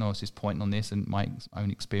like Norris's point on this, and my own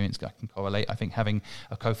experience I can correlate. I think having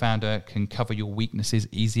a co-founder can cover your weaknesses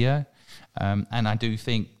easier, and I do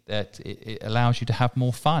think that it allows you to have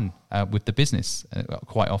more fun with the business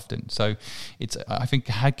quite often. So I think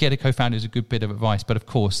get a co-founder is a good bit of advice, but of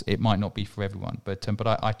course it might not be for everyone. But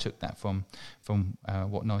I took that from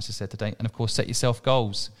what Norris has said today, and of course set yourself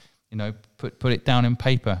goals. Put it down in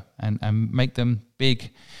paper and make them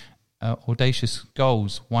big. Audacious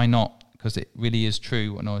goals. Why not? Because it really is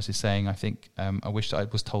true what Norris is saying. I think I wish I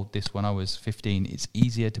was told this when I was 15. It's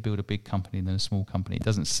easier to build a big company than a small company.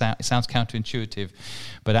 It sounds counterintuitive,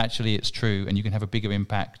 but actually it's true. And you can have a bigger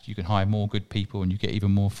impact. You can hire more good people, and you get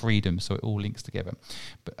even more freedom. So it all links together.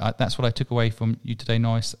 But that's what I took away from you today,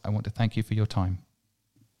 Norris. I want to thank you for your time.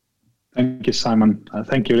 Thank you, Simon.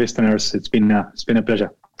 Thank you, listeners. It's been a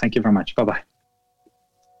pleasure. Thank you very much. Bye-bye.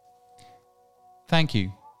 Thank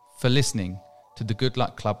you for listening to the Good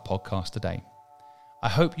Luck Club podcast today. I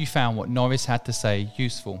hope you found what Norris had to say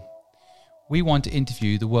useful. We want to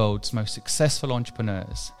interview the world's most successful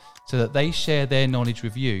entrepreneurs so that they share their knowledge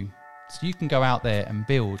with you, so you can go out there and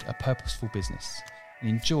build a purposeful business and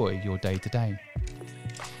enjoy your day to day.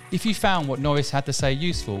 If you found what Norris had to say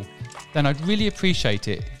useful, then I'd really appreciate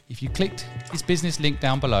it if you clicked his business link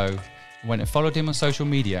down below and went and followed him on social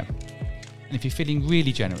media. And if you're feeling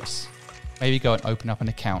really generous, maybe go and open up an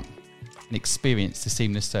account and experience the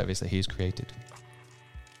seamless service that he has created.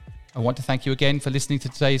 I want to thank you again for listening to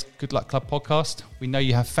today's Good Luck Club podcast. We know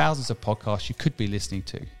you have thousands of podcasts you could be listening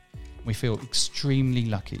to. We feel extremely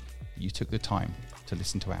lucky that you took the time to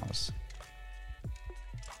listen to ours.